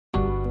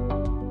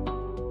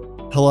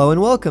Hello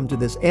and welcome to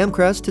this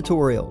Amcrest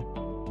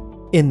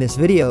tutorial. In this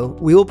video,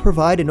 we will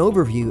provide an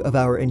overview of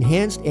our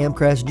enhanced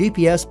Amcrest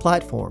GPS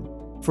platform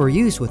for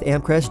use with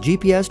Amcrest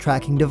GPS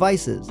tracking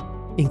devices,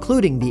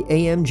 including the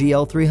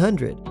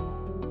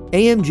AM-GL300,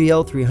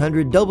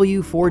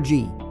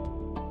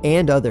 AM-GL300W-4G,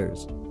 and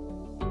others.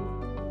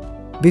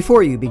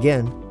 Before you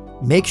begin,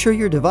 make sure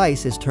your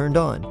device is turned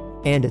on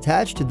and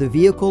attached to the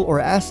vehicle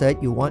or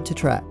asset you want to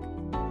track.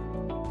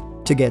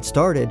 To get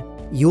started,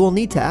 you will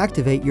need to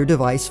activate your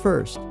device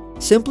first.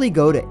 Simply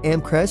go to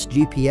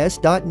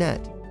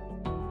amcrestgps.net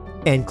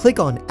and click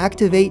on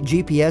Activate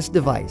GPS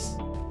Device.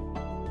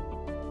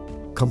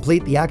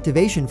 Complete the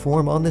activation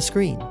form on the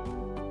screen.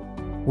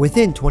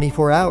 Within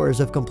 24 hours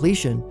of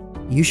completion,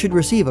 you should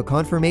receive a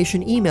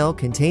confirmation email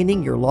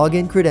containing your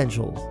login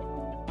credentials.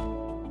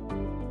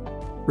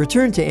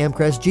 Return to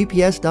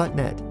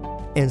amcrestgps.net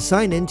and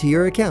sign in to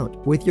your account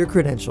with your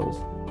credentials.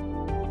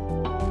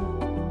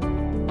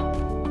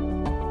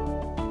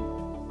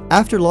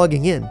 After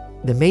logging in,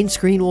 the main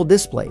screen will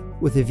display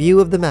with a view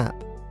of the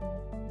map.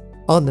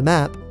 On the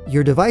map,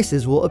 your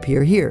devices will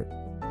appear here.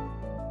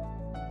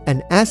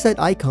 An asset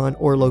icon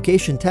or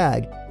location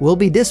tag will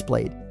be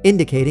displayed,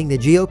 indicating the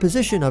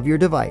geoposition of your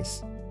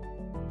device.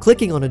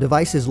 Clicking on a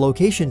device's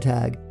location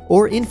tag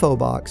or info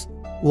box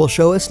will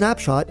show a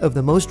snapshot of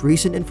the most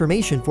recent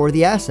information for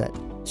the asset,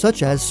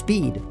 such as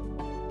speed,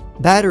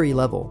 battery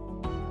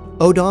level,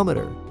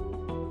 odometer,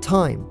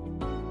 time,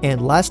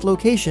 and last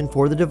location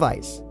for the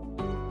device.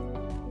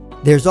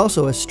 There's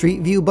also a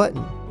Street View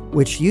button,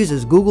 which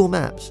uses Google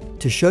Maps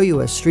to show you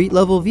a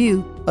street-level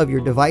view of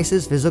your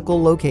device's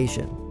physical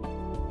location.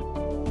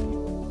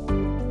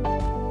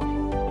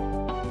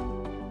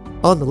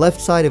 On the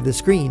left side of the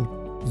screen,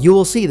 you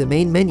will see the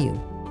main menu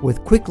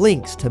with quick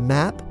links to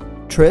map,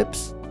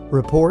 trips,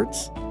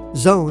 reports,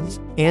 zones,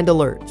 and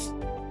alerts.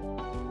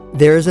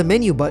 There is a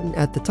menu button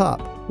at the top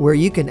where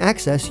you can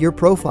access your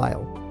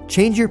profile,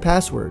 change your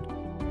password,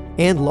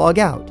 and log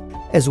out,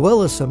 as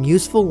well as some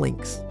useful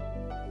links.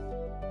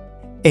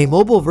 A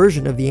mobile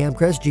version of the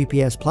Amcrest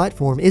GPS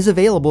platform is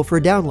available for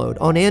download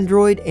on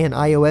Android and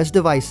iOS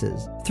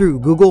devices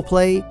through Google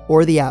Play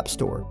or the App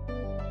Store.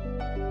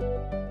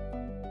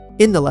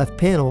 In the left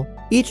panel,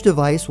 each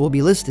device will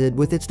be listed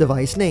with its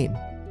device name,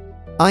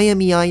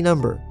 IMEI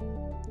number,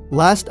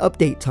 last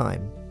update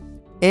time,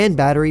 and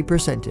battery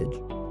percentage.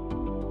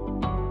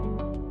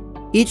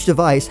 Each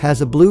device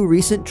has a blue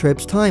recent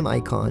trips time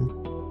icon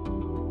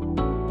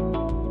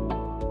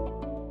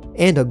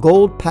and a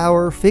gold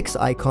power fix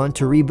icon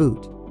to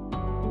reboot.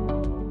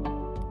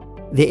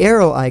 The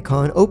arrow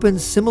icon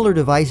opens similar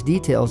device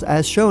details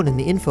as shown in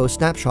the info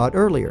snapshot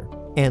earlier,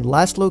 and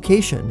last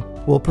location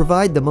will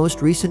provide the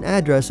most recent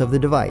address of the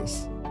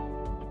device.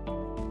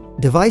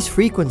 Device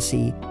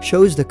frequency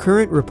shows the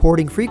current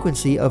reporting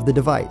frequency of the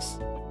device.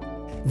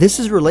 This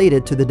is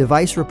related to the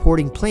device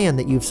reporting plan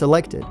that you've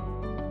selected.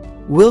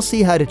 We'll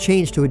see how to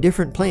change to a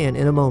different plan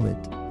in a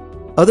moment.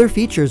 Other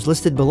features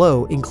listed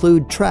below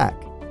include Track,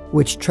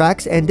 which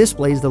tracks and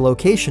displays the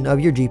location of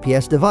your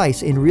GPS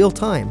device in real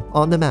time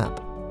on the map.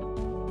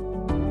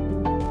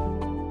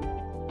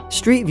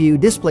 Street View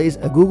displays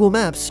a Google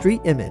Maps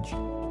street image.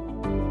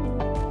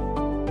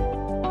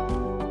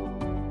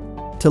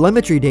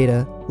 Telemetry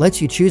data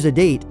lets you choose a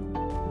date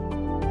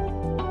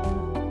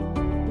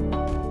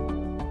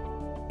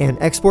and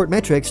export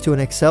metrics to an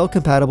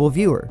Excel-compatible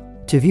viewer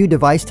to view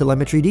device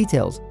telemetry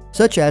details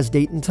such as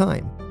date and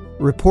time,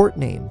 report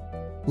name,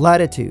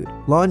 latitude,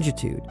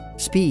 longitude,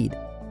 speed,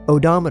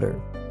 odometer,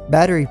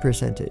 battery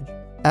percentage,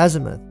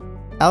 azimuth,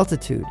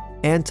 altitude,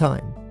 and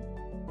time.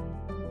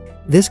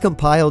 This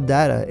compiled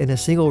data in a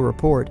single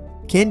report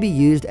can be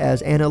used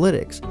as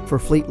analytics for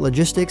fleet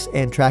logistics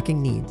and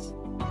tracking needs.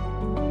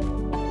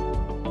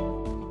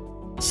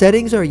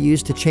 Settings are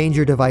used to change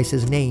your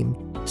device's name,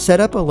 set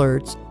up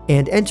alerts,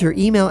 and enter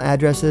email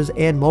addresses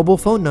and mobile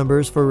phone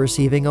numbers for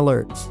receiving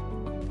alerts.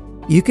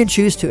 You can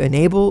choose to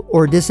enable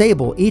or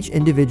disable each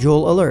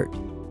individual alert,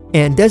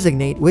 and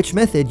designate which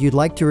method you'd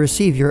like to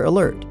receive your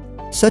alert,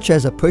 such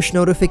as a push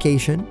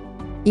notification,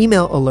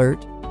 email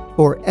alert,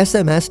 or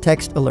SMS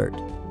text alert.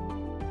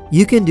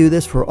 You can do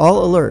this for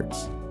all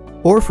alerts,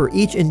 or for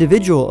each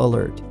individual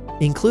alert,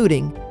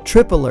 including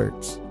trip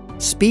alerts,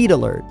 speed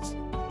alerts,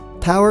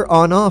 power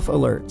on-off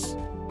alerts,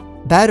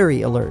 battery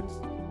alerts,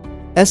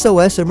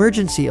 SOS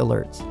emergency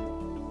alerts,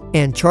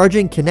 and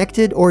charging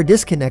connected or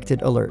disconnected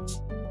alerts.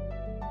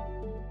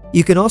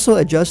 You can also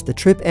adjust the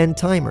trip end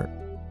timer,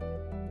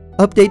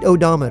 update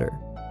odometer,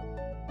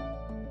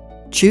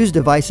 choose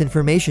device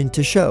information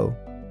to show,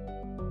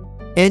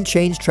 and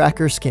change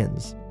tracker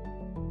skins.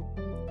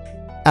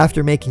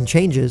 After making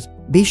changes,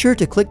 be sure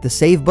to click the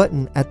Save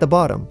button at the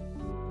bottom.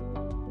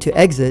 To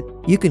exit,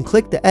 you can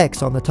click the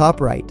X on the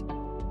top right.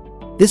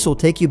 This will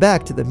take you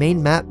back to the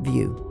main map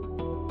view.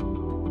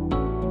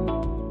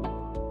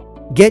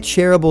 Get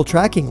Shareable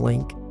Tracking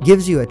Link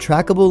gives you a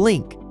trackable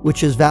link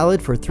which is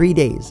valid for 3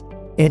 days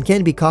and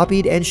can be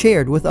copied and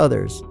shared with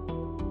others.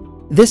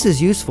 This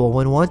is useful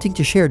when wanting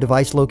to share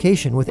device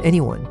location with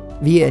anyone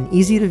via an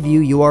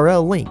easy-to-view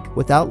URL link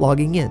without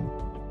logging in.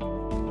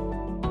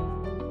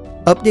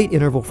 Update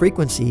interval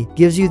frequency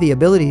gives you the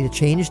ability to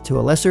change to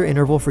a lesser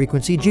interval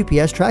frequency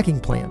GPS tracking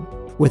plan,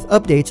 with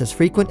updates as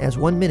frequent as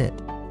 1 minute.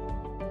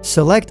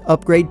 Select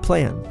Upgrade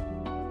Plan.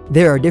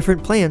 There are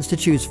different plans to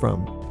choose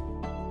from,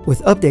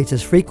 with updates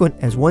as frequent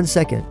as 1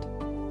 second.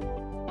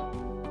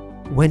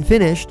 When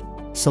finished,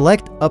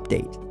 select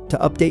Update to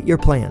update your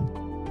plan.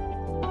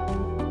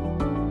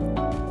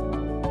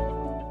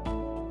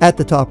 At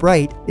the top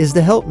right is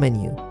the Help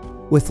menu,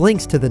 with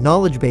links to the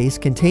knowledge base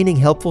containing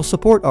helpful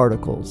support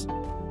articles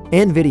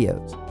and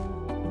videos.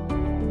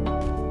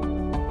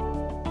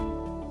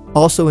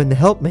 Also in the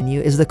Help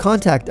menu is the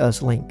Contact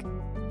Us link,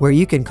 where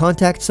you can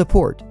contact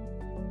support.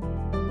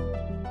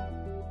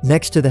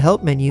 Next to the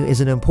Help menu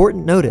is an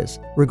important notice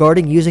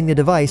regarding using the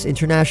device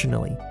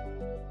internationally.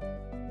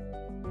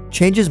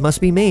 Changes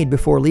must be made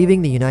before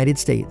leaving the United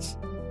States.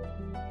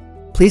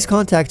 Please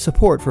contact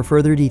support for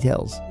further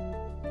details.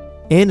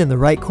 And in the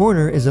right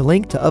corner is a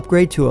link to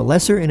upgrade to a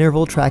lesser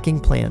interval tracking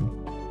plan.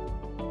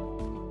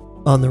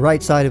 On the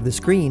right side of the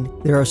screen,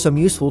 there are some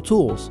useful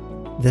tools.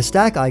 The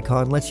stack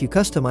icon lets you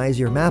customize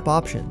your map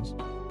options.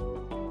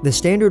 The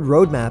standard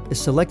road map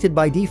is selected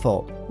by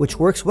default, which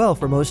works well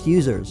for most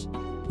users.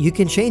 You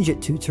can change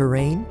it to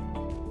terrain,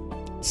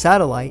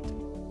 satellite,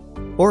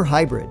 or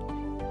hybrid.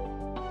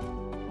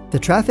 The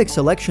traffic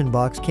selection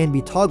box can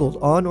be toggled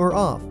on or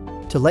off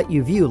to let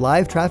you view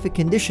live traffic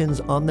conditions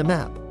on the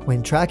map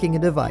when tracking a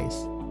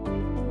device.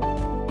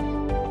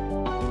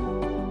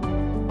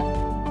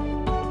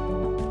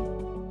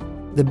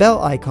 The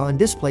bell icon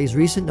displays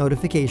recent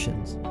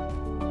notifications.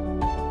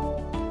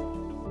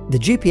 The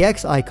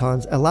GPX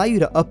icons allow you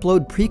to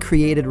upload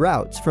pre-created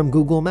routes from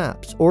Google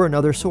Maps or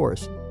another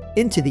source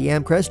into the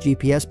Amcrest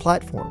GPS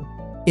platform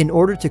in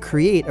order to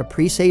create a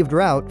pre-saved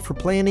route for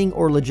planning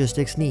or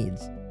logistics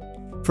needs.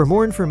 For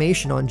more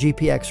information on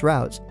GPX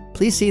routes,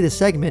 please see the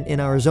segment in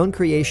our zone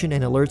creation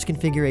and alerts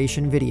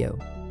configuration video.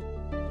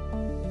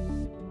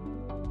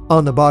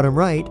 On the bottom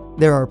right,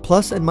 there are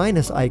plus and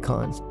minus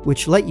icons,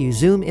 which let you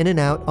zoom in and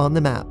out on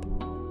the map.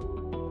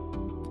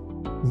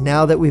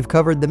 Now that we've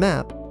covered the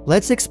map,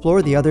 let's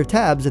explore the other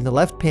tabs in the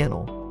left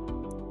panel.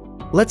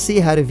 Let's see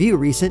how to view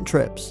recent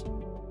trips.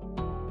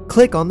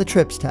 Click on the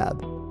Trips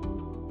tab.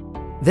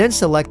 Then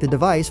select the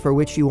device for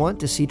which you want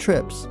to see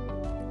trips,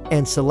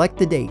 and select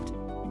the date.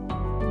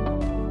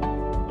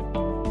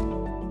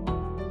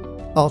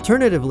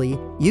 Alternatively,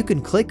 you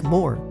can click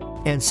More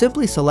and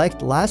simply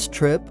select Last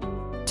Trip,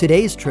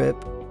 Today's Trip,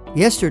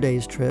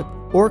 Yesterday's Trip,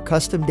 or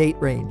Custom Date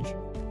Range.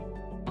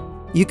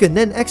 You can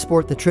then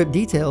export the trip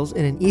details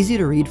in an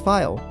easy-to-read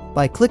file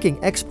by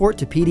clicking Export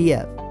to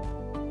PDF,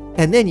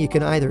 and then you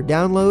can either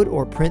download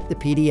or print the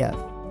PDF.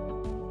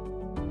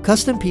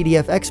 Custom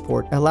PDF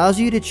Export allows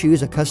you to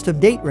choose a custom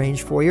date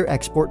range for your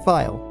export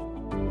file.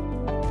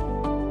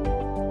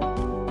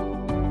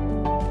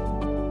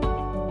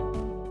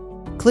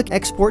 Click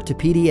Export to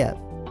PDF,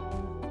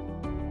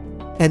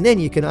 and then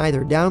you can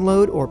either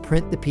download or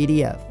print the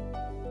PDF.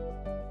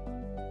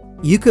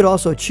 You could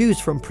also choose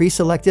from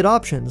pre-selected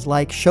options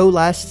like Show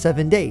Last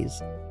 7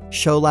 days,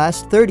 Show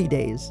Last 30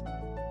 days,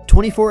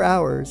 24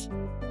 hours,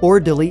 or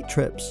Delete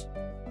Trips.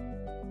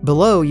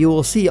 Below, you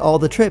will see all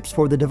the trips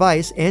for the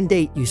device and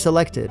date you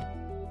selected.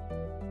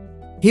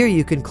 Here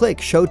you can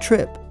click Show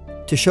Trip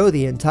to show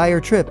the entire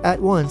trip at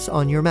once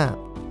on your map.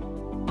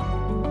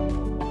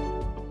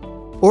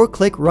 Or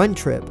click Run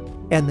Trip,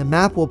 and the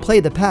map will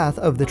play the path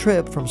of the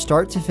trip from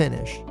start to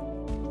finish.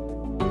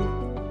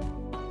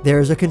 There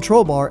is a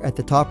control bar at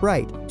the top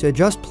right to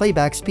adjust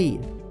playback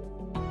speed,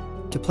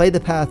 to play the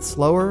path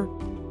slower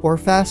or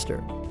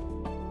faster.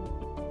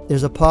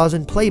 There's a pause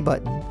and play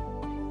button,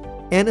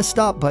 and a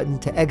stop button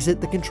to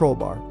exit the control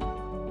bar.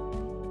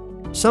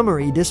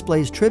 Summary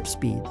displays trip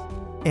speeds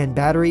and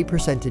battery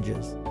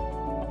percentages.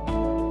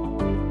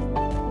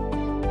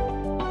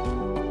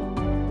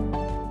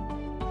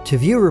 To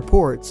view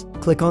reports,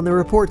 click on the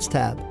Reports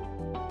tab.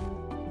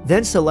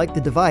 Then select the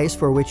device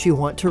for which you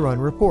want to run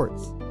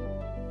reports.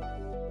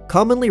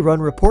 Commonly run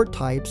report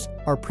types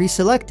are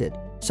pre-selected,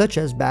 such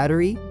as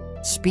battery,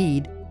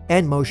 speed,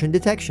 and motion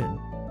detection.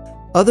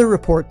 Other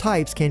report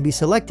types can be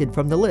selected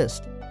from the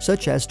list,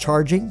 such as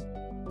charging,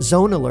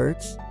 zone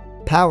alerts,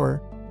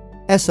 power,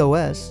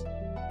 SOS,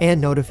 and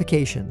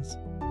notifications.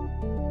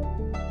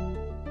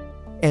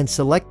 And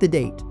select the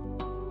date.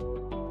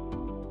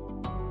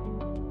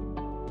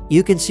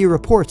 You can see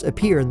reports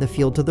appear in the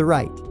field to the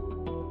right.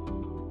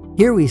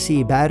 Here we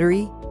see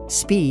battery,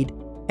 speed,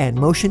 and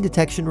motion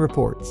detection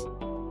reports.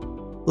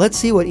 Let's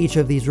see what each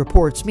of these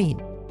reports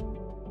mean.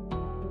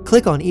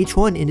 Click on each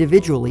one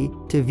individually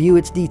to view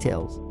its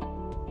details.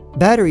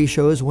 Battery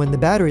shows when the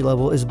battery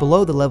level is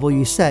below the level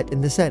you set in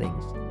the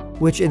settings,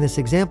 which in this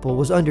example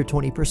was under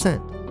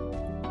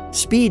 20%.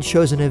 Speed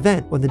shows an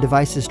event when the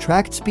device's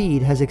tracked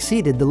speed has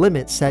exceeded the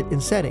limit set in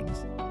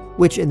settings,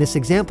 which in this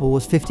example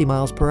was 50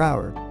 miles per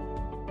hour.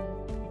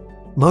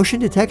 Motion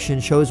detection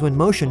shows when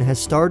motion has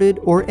started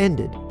or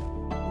ended.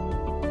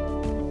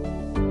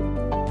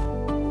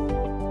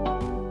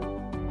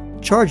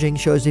 Charging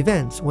shows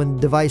events when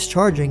device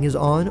charging is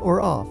on or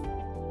off.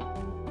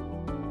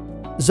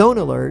 Zone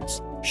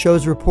Alerts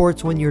shows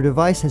reports when your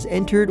device has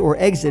entered or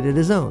exited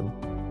a zone.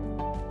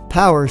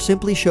 Power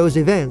simply shows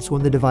events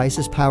when the device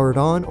is powered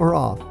on or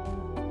off.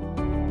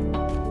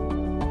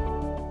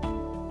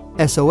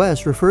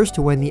 SOS refers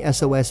to when the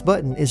SOS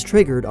button is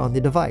triggered on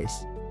the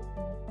device.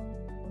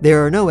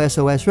 There are no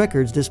SOS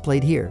records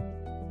displayed here.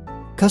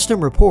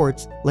 Custom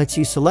Reports lets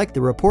you select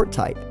the report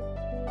type.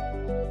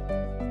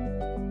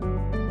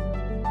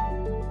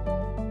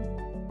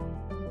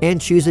 And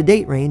choose a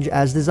date range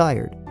as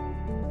desired.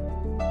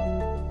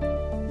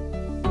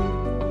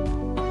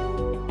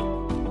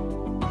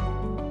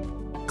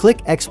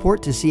 Click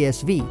Export to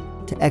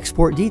CSV to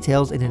export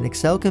details in an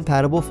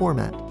Excel-compatible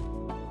format.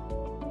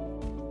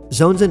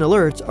 Zones and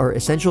alerts are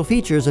essential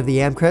features of the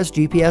Amcrest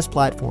GPS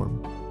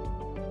platform.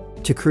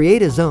 To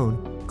create a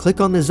zone, click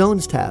on the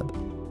Zones tab.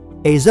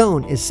 A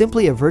zone is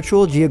simply a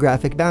virtual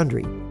geographic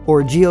boundary,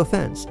 or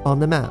geofence, on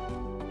the map.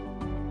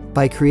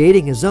 By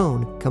creating a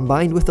zone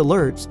combined with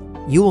alerts,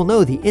 you will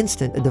know the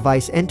instant a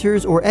device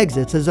enters or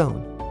exits a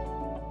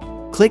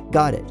zone. Click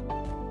Got It.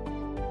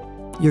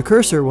 Your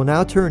cursor will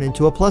now turn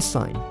into a plus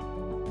sign.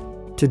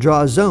 To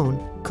draw a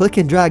zone, click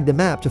and drag the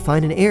map to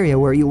find an area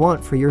where you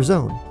want for your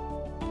zone.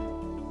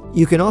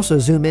 You can also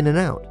zoom in and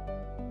out.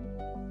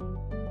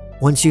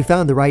 Once you've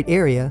found the right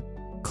area,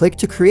 click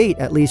to create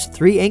at least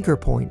 3 anchor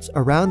points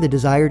around the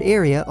desired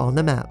area on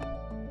the map.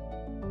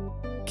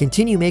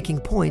 Continue making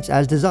points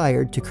as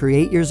desired to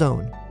create your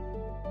zone.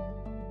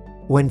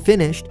 When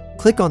finished,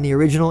 click on the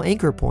original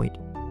anchor point,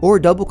 or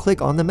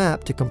double-click on the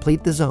map to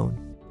complete the zone.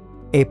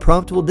 A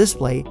prompt will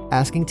display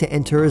asking to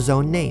enter a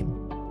zone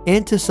name,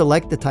 and to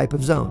select the type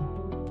of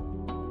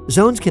zone.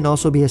 Zones can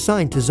also be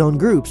assigned to zone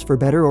groups for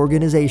better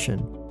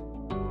organization.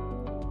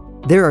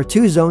 There are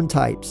 2 zone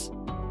types.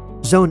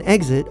 Zone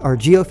Exit are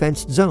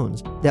geofenced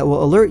zones that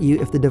will alert you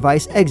if the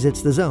device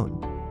exits the zone.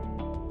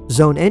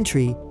 Zone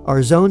Entry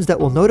are zones that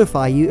will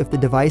notify you if the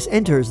device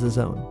enters the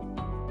zone.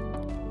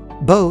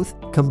 Both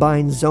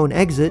combine Zone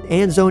Exit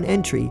and Zone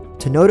Entry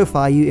to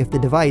notify you if the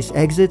device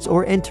exits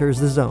or enters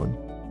the zone.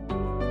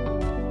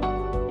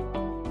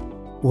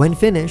 When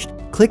finished,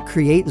 click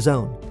Create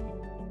Zone.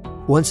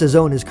 Once a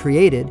zone is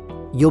created,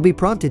 you'll be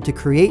prompted to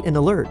create an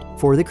alert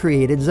for the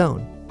created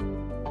zone.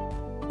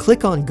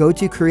 Click on Go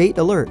to Create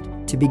Alert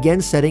to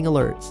begin setting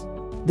alerts.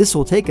 This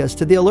will take us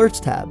to the Alerts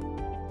tab.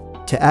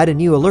 To add a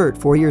new alert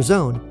for your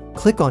zone,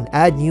 click on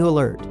Add New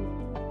Alert.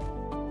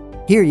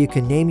 Here you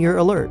can name your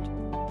alert.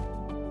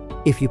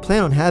 If you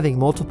plan on having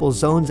multiple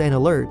zones and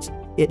alerts,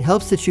 it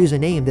helps to choose a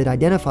name that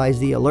identifies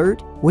the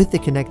alert with the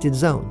connected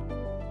zone.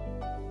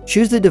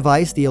 Choose the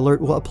device the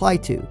alert will apply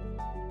to,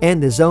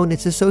 and the zone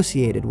it's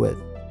associated with,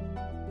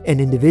 an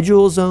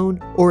individual zone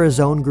or a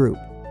zone group.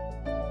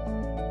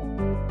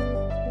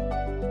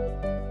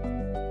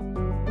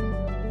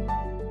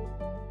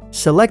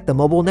 Select the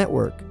mobile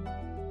network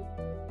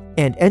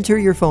and enter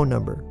your phone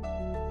number.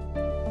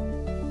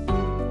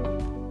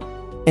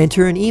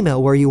 Enter an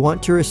email where you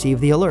want to receive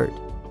the alert.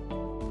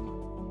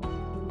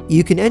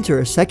 You can enter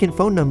a second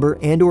phone number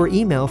and/or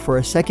email for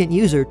a second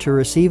user to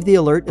receive the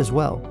alert as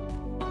well.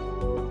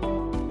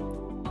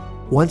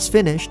 Once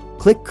finished,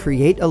 click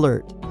Create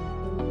Alert.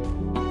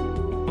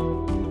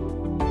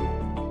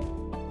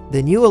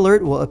 The new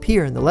alert will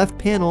appear in the left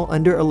panel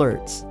under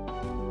Alerts.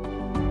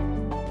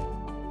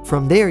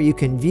 From there, you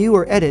can view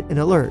or edit an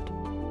alert.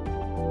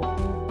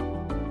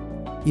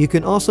 You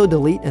can also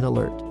delete an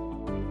alert.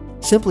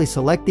 Simply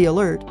select the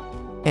alert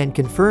and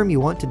confirm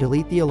you want to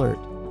delete the alert.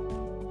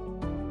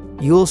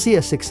 You will see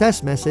a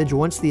success message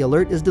once the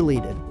alert is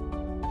deleted.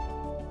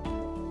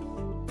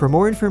 For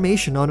more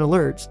information on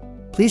alerts,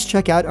 please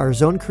check out our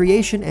zone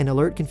creation and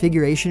alert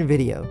configuration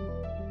video.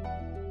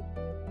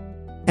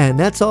 And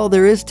that's all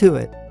there is to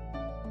it.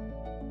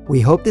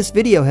 We hope this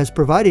video has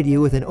provided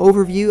you with an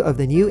overview of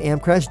the new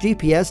Amcrest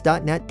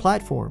GPS.net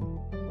platform.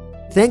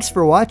 Thanks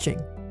for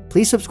watching.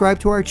 Please subscribe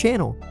to our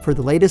channel for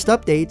the latest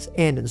updates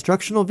and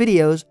instructional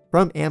videos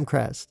from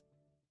Amcrest.